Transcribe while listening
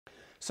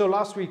So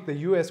last week, the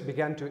US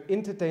began to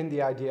entertain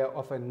the idea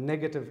of a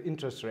negative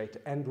interest rate,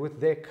 and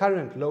with their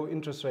current low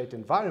interest rate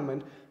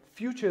environment,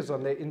 futures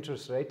on their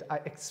interest rate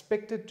are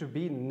expected to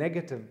be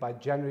negative by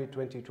January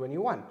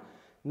 2021.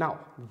 Now,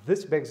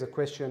 this begs the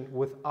question,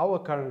 with our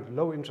current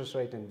low interest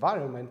rate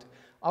environment,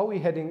 are we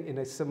heading in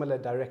a similar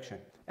direction?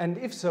 And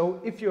if so,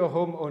 if you're a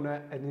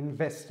homeowner, an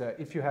investor,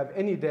 if you have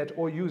any debt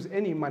or use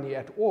any money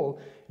at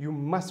all, you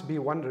must be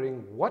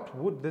wondering, what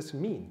would this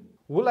mean?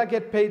 Will I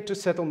get paid to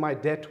settle my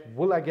debt?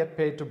 Will I get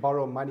paid to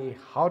borrow money?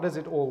 How does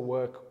it all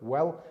work?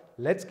 Well,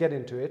 let's get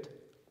into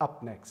it.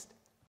 Up next.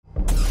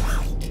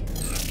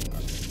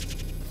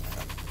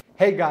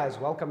 Hey guys,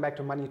 welcome back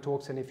to Money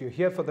Talks, and if you're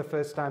here for the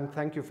first time,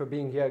 thank you for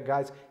being here,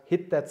 guys.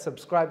 Hit that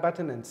subscribe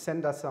button and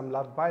send us some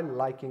love by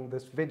liking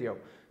this video.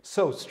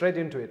 So straight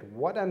into it,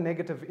 what are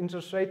negative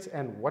interest rates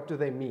and what do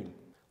they mean?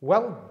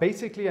 Well,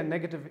 basically a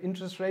negative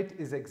interest rate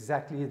is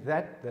exactly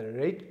that. The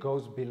rate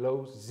goes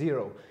below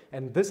zero,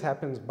 and this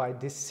happens by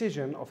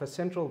decision of a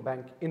central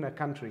bank in a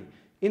country.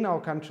 In our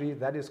country,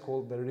 that is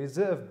called the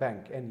Reserve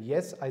Bank, and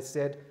yes, I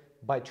said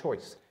by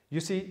choice. You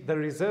see, the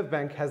Reserve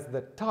Bank has the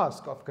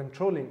task of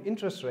controlling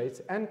interest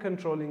rates and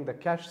controlling the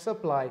cash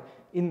supply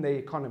in the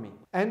economy.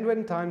 And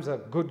when times are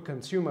good,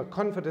 consumer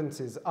confidence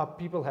is up,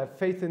 people have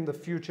faith in the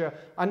future,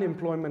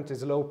 unemployment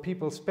is low,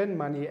 people spend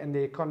money, and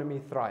the economy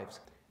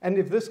thrives. And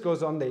if this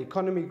goes on, the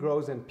economy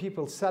grows and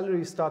people's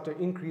salaries start to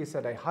increase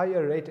at a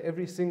higher rate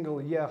every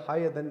single year,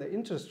 higher than the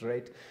interest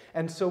rate.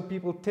 And so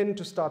people tend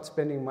to start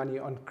spending money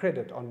on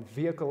credit, on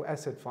vehicle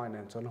asset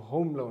finance, on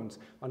home loans,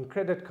 on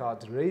credit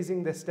cards,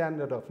 raising their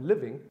standard of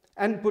living.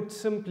 And put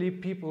simply,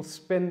 people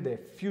spend their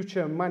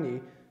future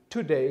money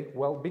today,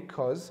 well,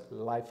 because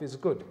life is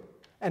good.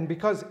 And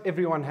because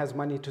everyone has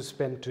money to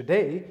spend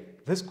today,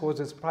 this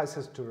causes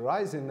prices to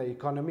rise in the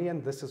economy,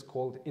 and this is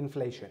called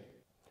inflation.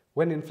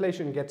 When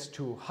inflation gets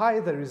too high,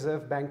 the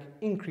Reserve Bank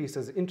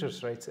increases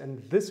interest rates,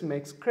 and this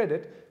makes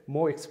credit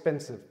more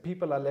expensive.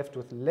 People are left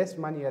with less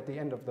money at the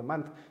end of the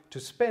month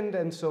to spend,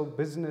 and so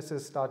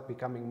businesses start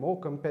becoming more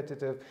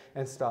competitive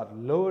and start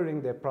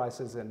lowering their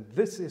prices, and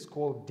this is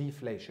called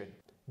deflation.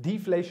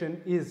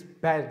 Deflation is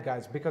bad,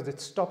 guys, because it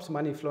stops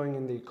money flowing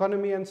in the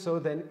economy, and so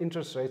then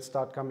interest rates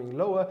start coming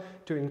lower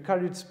to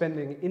encourage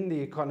spending in the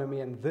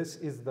economy, and this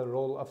is the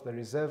role of the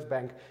Reserve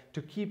Bank,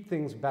 to keep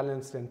things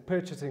balanced and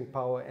purchasing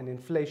power and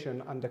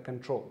inflation under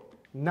control.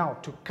 Now,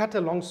 to cut a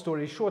long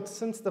story short,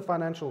 since the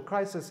financial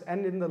crisis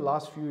and in the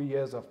last few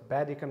years of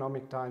bad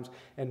economic times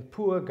and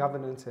poor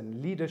governance and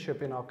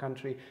leadership in our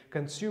country,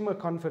 consumer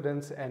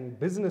confidence and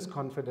business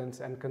confidence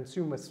and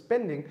consumer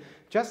spending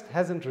just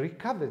hasn't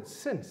recovered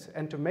since.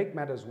 And to make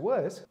matters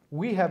worse,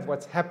 we have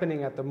what's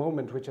happening at the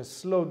moment, which has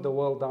slowed the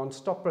world down,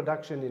 stopped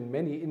production in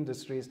many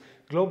industries.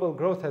 Global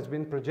growth has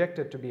been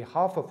projected to be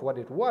half of what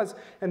it was,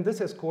 and this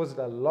has caused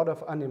a lot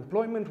of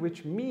unemployment,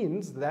 which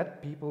means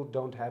that people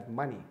don't have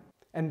money.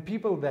 And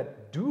people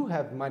that do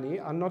have money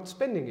are not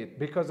spending it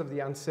because of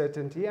the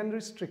uncertainty and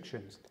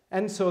restrictions.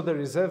 And so the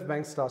Reserve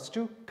Bank starts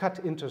to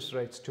cut interest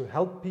rates to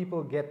help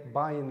people get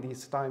by in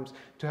these times,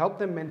 to help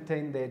them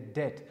maintain their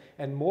debt.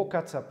 And more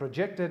cuts are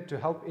projected to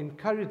help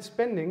encourage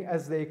spending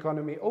as the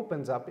economy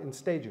opens up in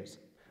stages.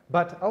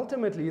 But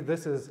ultimately,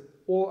 this is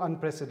all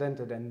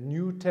unprecedented and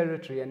new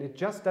territory, and it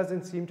just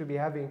doesn't seem to be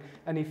having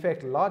an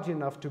effect large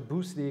enough to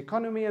boost the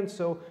economy, and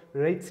so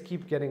rates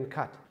keep getting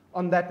cut.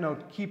 On that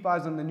note, keep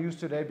eyes on the news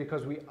today,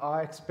 because we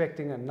are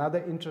expecting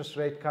another interest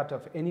rate cut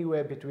of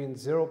anywhere between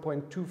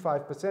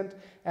 0.25%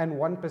 and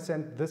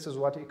 1%. This is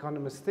what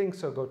economists think,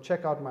 so go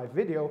check out my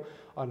video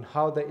on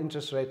how the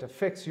interest rate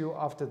affects you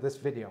after this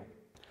video.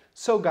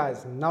 So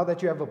guys, now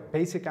that you have a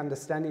basic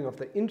understanding of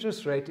the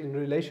interest rate in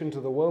relation to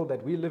the world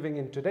that we're living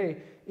in today,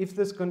 if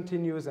this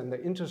continues and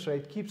the interest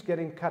rate keeps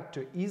getting cut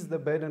to ease the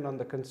burden on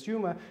the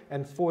consumer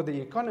and for the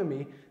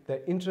economy,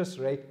 the interest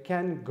rate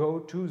can go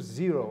to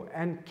zero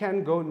and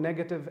can go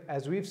negative,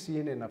 as we've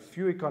seen in a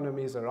few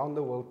economies around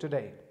the world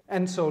today.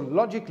 And so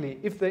logically,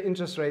 if the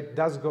interest rate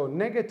does go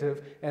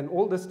negative and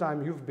all this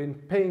time you've been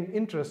paying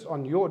interest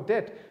on your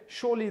debt,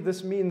 surely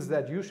this means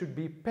that you should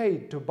be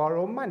paid to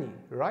borrow money,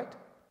 right?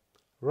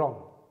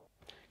 Wrong.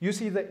 You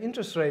see, the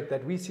interest rate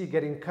that we see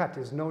getting cut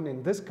is known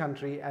in this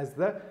country as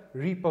the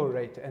repo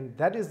rate, and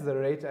that is the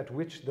rate at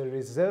which the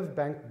Reserve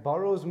Bank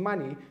borrows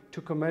money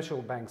to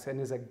commercial banks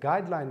and is a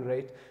guideline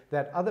rate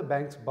that other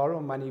banks borrow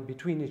money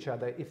between each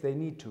other if they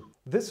need to.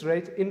 This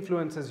rate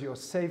influences your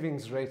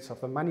savings rates of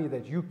the money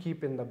that you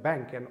keep in the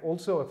bank, and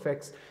also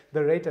affects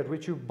the rate at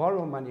which you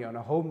borrow money on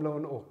a home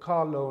loan or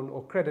car loan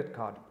or credit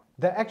card.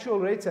 The actual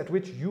rates at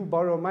which you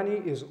borrow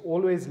money is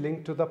always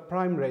linked to the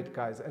prime rate,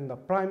 guys, and the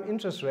prime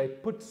interest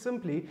rate, put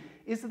simply,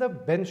 is the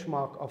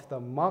benchmark of the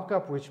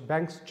markup which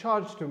banks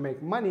charge to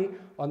make money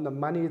on the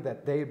money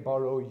that they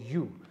borrow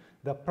you.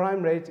 The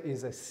prime rate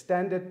is a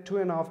standard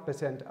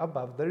 2.5%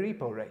 above the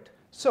repo rate.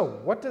 So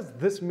what does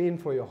this mean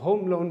for your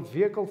home loan,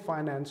 vehicle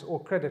finance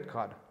or credit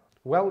card?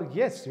 Well,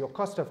 yes, your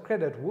cost of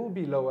credit will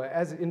be lower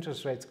as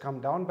interest rates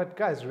come down, but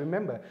guys,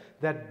 remember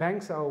that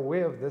banks are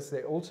aware of this.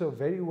 They're also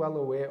very well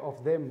aware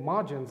of their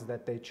margins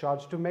that they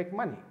charge to make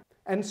money.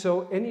 And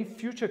so any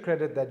future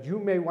credit that you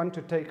may want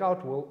to take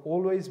out will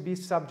always be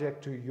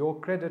subject to your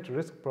credit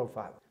risk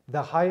profile.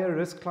 The higher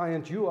risk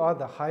client you are,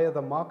 the higher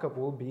the markup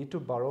will be to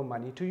borrow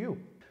money to you.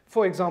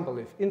 For example,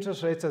 if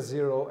interest rates are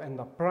 0 and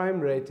the prime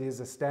rate is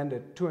a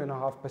standard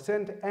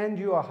 2.5% and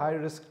you are a high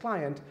risk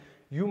client,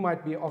 you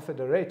might be offered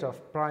a rate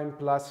of prime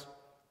plus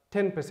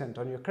 10%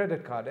 on your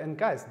credit card. And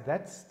guys,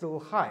 that's still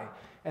high.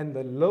 And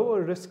the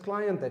lower risk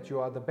client that you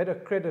are, the better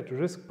credit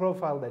risk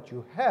profile that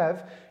you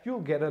have, you'll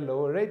get a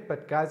lower rate.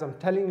 But guys, I'm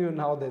telling you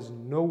now, there's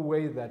no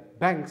way that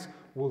banks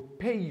will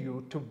pay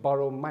you to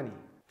borrow money.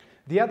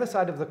 The other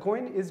side of the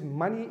coin is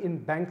money in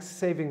bank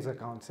savings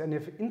accounts. And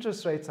if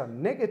interest rates are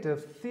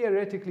negative,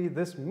 theoretically,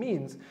 this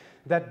means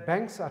that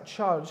banks are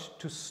charged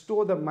to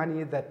store the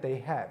money that they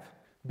have.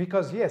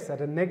 Because yes,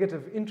 at a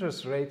negative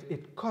interest rate,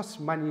 it costs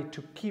money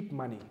to keep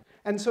money.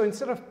 And so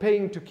instead of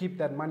paying to keep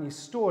that money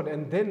stored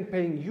and then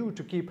paying you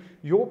to keep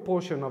your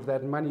portion of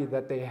that money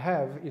that they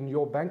have in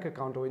your bank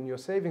account or in your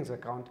savings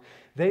account,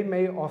 they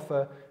may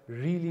offer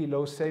really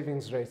low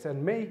savings rates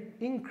and may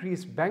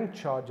increase bank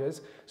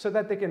charges so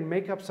that they can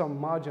make up some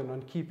margin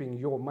on keeping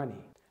your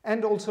money.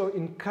 And also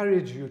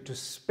encourage you to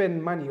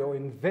spend money or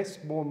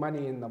invest more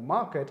money in the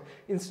market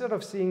instead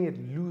of seeing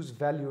it lose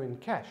value in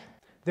cash.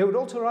 They would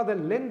also rather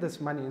lend this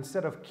money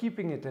instead of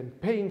keeping it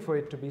and paying for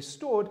it to be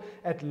stored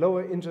at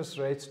lower interest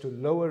rates to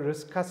lower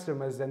risk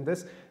customers. And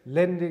this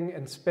lending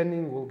and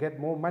spending will get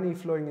more money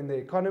flowing in the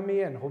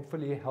economy and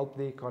hopefully help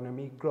the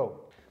economy grow.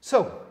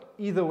 So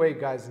either way,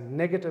 guys,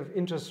 negative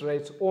interest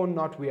rates or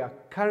not, we are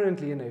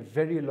currently in a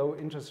very low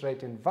interest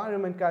rate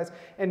environment, guys.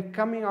 And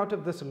coming out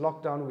of this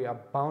lockdown, we are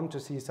bound to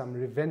see some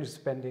revenge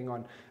spending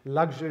on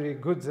luxury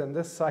goods. And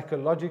this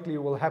psychologically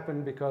will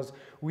happen because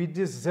we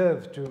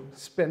deserve to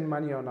spend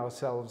money on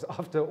ourselves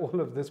after all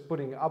of this,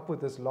 putting up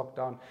with this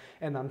lockdown.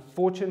 And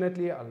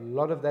unfortunately, a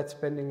lot of that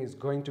spending is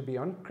going to be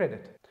on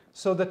credit.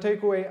 So the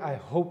takeaway, I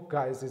hope,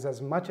 guys, is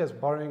as much as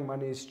borrowing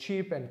money is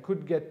cheap and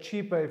could get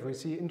cheaper if we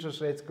see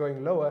interest rates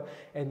going lower,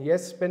 and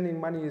yes,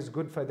 spending money is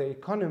good for the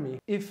economy,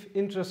 if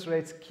interest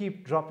rates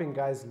keep dropping,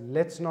 guys,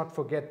 let's not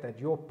forget that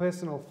your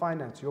personal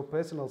finance, your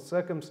personal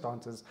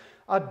circumstances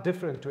are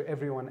different to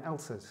everyone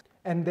else's.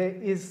 And there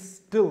is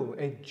still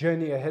a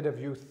journey ahead of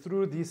you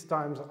through these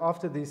times,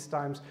 after these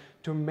times,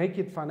 to make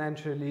it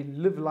financially,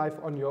 live life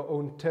on your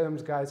own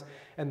terms, guys.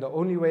 And the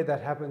only way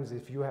that happens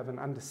if you have an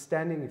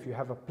understanding, if you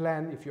have a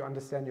plan, if you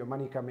understand your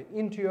money coming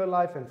into your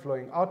life and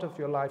flowing out of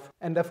your life,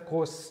 and of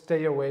course,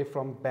 stay away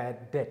from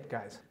bad debt,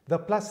 guys. The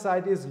plus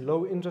side is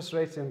low interest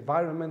rates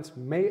environments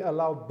may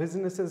allow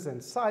businesses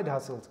and side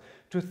hustles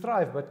to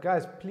thrive. But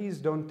guys, please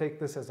don't take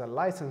this as a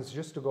license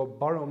just to go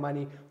borrow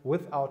money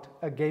without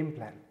a game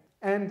plan.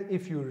 And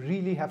if you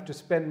really have to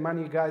spend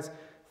money, guys,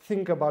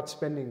 think about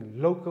spending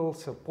local,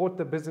 support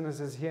the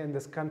businesses here in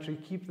this country,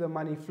 keep the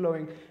money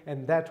flowing,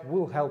 and that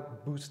will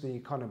help boost the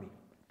economy.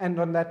 And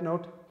on that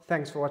note,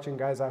 thanks for watching,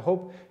 guys. I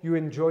hope you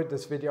enjoyed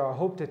this video. I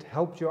hope it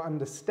helped your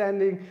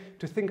understanding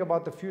to think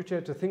about the future,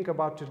 to think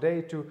about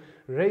today, to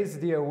raise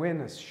the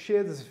awareness.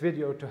 Share this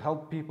video to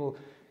help people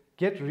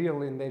get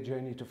real in their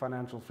journey to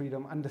financial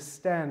freedom,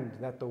 understand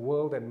that the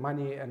world and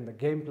money and the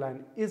game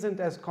plan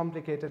isn't as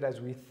complicated as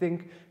we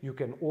think. You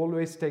can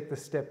always take the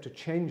step to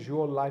change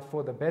your life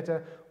for the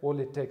better. All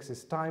it takes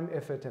is time,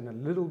 effort, and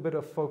a little bit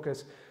of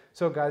focus.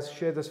 So guys,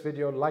 share this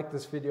video, like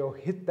this video,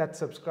 hit that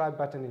subscribe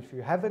button if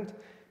you haven't,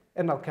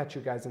 and I'll catch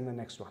you guys in the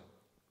next one.